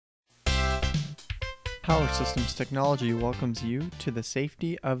Power Systems Technology welcomes you to the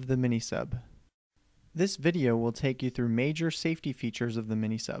safety of the MiniSub. This video will take you through major safety features of the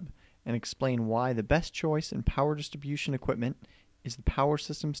MiniSub and explain why the best choice in power distribution equipment is the Power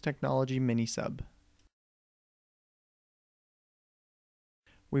Systems Technology MiniSub.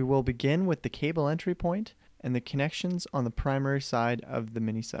 We will begin with the cable entry point and the connections on the primary side of the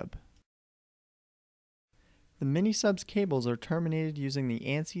MiniSub. The MiniSub's cables are terminated using the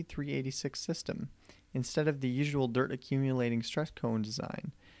ANSI 386 system, instead of the usual dirt accumulating stress cone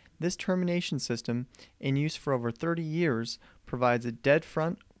design. This termination system, in use for over 30 years, provides a dead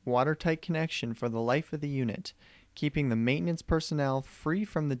front, watertight connection for the life of the unit, keeping the maintenance personnel free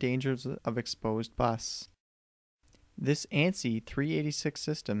from the dangers of exposed bus. This ANSI 386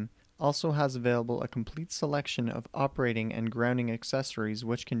 system also has available a complete selection of operating and grounding accessories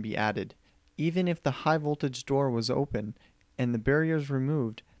which can be added. Even if the high voltage door was open and the barriers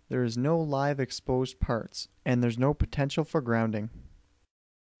removed, there is no live exposed parts, and there's no potential for grounding.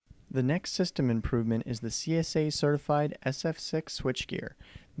 The next system improvement is the CSA certified SF6 switchgear.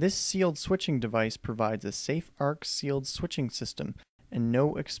 This sealed switching device provides a safe arc sealed switching system and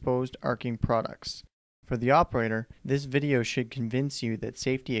no exposed arcing products. For the operator, this video should convince you that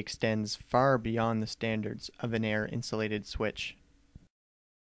safety extends far beyond the standards of an air insulated switch.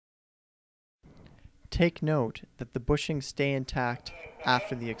 Take note that the bushings stay intact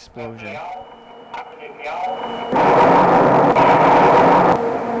after the explosion.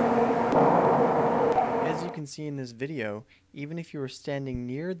 As you can see in this video, even if you were standing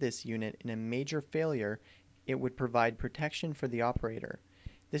near this unit in a major failure, it would provide protection for the operator.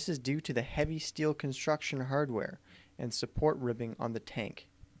 This is due to the heavy steel construction hardware and support ribbing on the tank.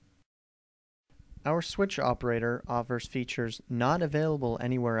 Our switch operator offers features not available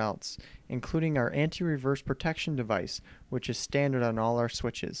anywhere else, including our anti-reverse protection device, which is standard on all our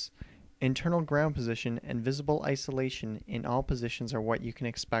switches. Internal ground position and visible isolation in all positions are what you can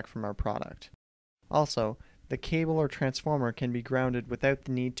expect from our product. Also, the cable or transformer can be grounded without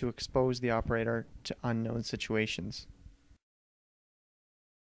the need to expose the operator to unknown situations.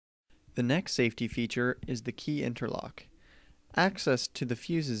 The next safety feature is the key interlock. Access to the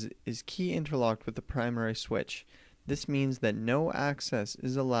fuses is key interlocked with the primary switch. This means that no access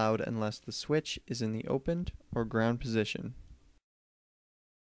is allowed unless the switch is in the opened or ground position.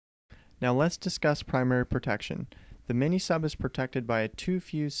 Now let's discuss primary protection. The MiniSub is protected by a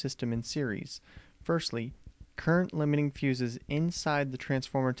 2-fuse system in series. Firstly, current limiting fuses inside the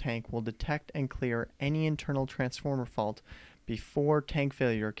transformer tank will detect and clear any internal transformer fault before tank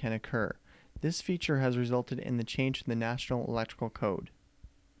failure can occur. This feature has resulted in the change to the National Electrical Code.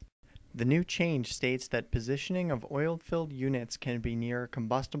 The new change states that positioning of oil-filled units can be near a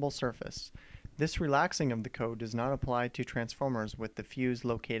combustible surface. This relaxing of the code does not apply to transformers with the fuse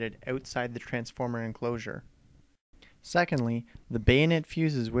located outside the transformer enclosure. Secondly, the bayonet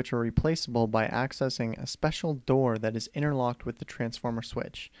fuses, which are replaceable by accessing a special door that is interlocked with the transformer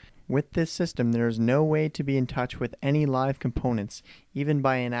switch. With this system, there is no way to be in touch with any live components, even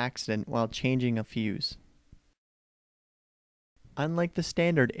by an accident while changing a fuse. Unlike the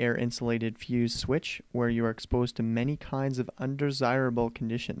standard air-insulated fuse switch, where you are exposed to many kinds of undesirable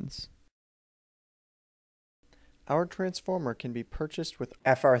conditions, our transformer can be purchased with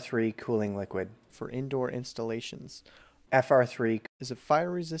FR3 cooling liquid. For indoor installations. FR3 is a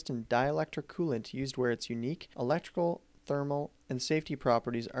fire-resistant dielectric coolant used where its unique electrical, thermal, and safety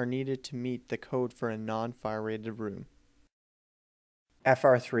properties are needed to meet the code for a non-fire rated room.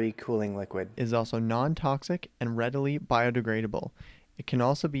 FR3 cooling liquid Is also non-toxic and readily biodegradable. It can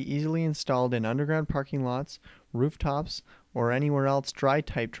also be easily installed in underground parking lots, rooftops, or anywhere else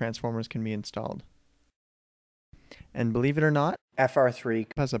dry-type transformers can be installed. And believe it or not, FR3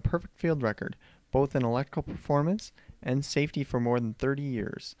 has a perfect field record, both in electrical performance and safety for more than 30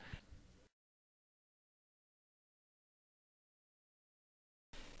 years.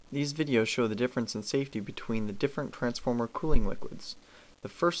 These videos show the difference in safety between the different transformer cooling liquids. The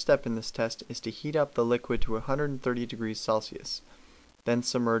first step in this test is to heat up the liquid to 130 degrees Celsius. Then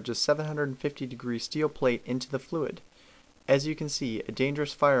submerge a 750 degree steel plate into the fluid. As you can see, a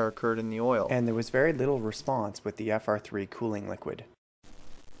dangerous fire occurred in the oil, and there was very little response with the FR3 cooling liquid.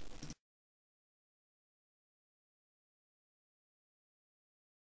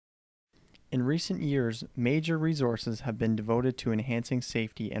 In recent years, major resources have been devoted to enhancing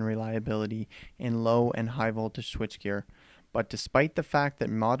safety and reliability in low and high voltage switchgear. But despite the fact that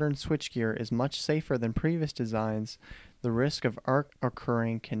modern switchgear is much safer than previous designs, the risk of arc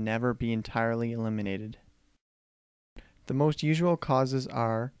occurring can never be entirely eliminated. The most usual causes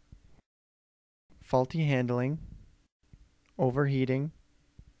are faulty handling, overheating,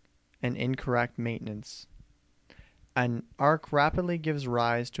 and incorrect maintenance. An arc rapidly gives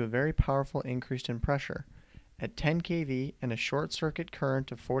rise to a very powerful increase in pressure. At 10 kV and a short circuit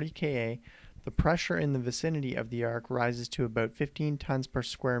current of 40 Ka, the pressure in the vicinity of the arc rises to about 15 tons per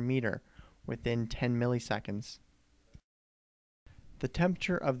square meter within 10 milliseconds. The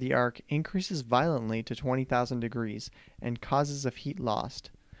temperature of the arc increases violently to 20,000 degrees and causes of heat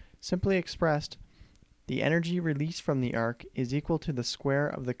lost. Simply expressed, the energy released from the arc is equal to the square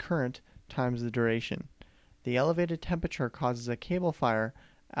of the current times the duration. The elevated temperature causes a cable fire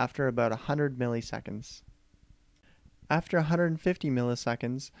after about 100 milliseconds. After 150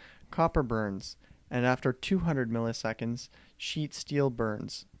 milliseconds, copper burns, and after 200 milliseconds, sheet steel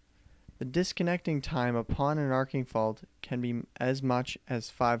burns. The disconnecting time upon an arcing fault can be as much as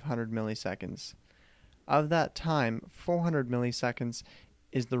 500 milliseconds. Of that time, 400 milliseconds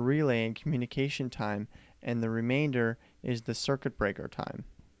is the relay and communication time, and the remainder is the circuit breaker time.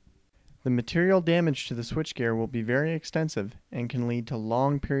 The material damage to the switchgear will be very extensive and can lead to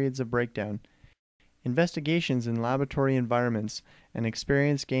long periods of breakdown. Investigations in laboratory environments and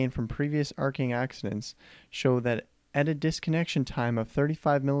experience gained from previous arcing accidents show that at a disconnection time of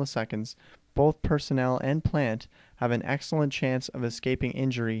 35 milliseconds, both personnel and plant have an excellent chance of escaping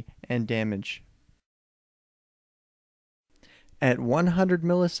injury and damage. At 100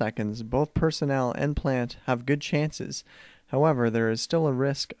 milliseconds, both personnel and plant have good chances. However, there is still a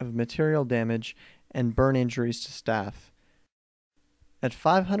risk of material damage and burn injuries to staff. At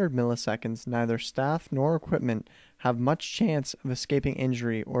 500 milliseconds, neither staff nor equipment have much chance of escaping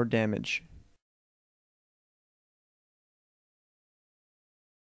injury or damage.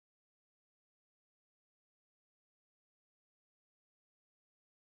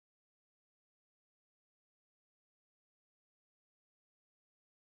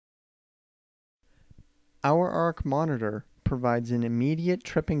 Our arc monitor provides an immediate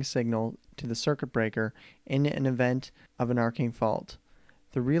tripping signal to the circuit breaker in an event of an arcing fault.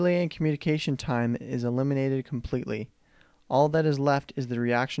 The relay and communication time is eliminated completely. All that is left is the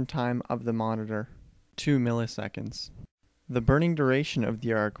reaction time of the monitor, 2 milliseconds. The burning duration of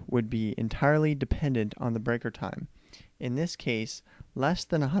the arc would be entirely dependent on the breaker time. In this case, less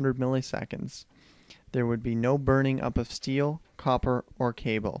than 100 milliseconds. There would be no burning up of steel, copper, or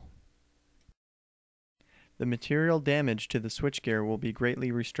cable. The material damage to the switchgear will be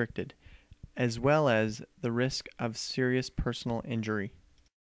greatly restricted, as well as the risk of serious personal injury.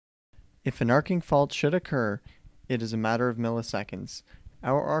 If an arcing fault should occur, it is a matter of milliseconds.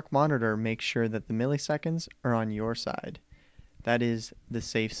 Our arc monitor makes sure that the milliseconds are on your side. That is, the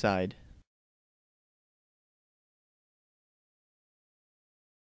safe side.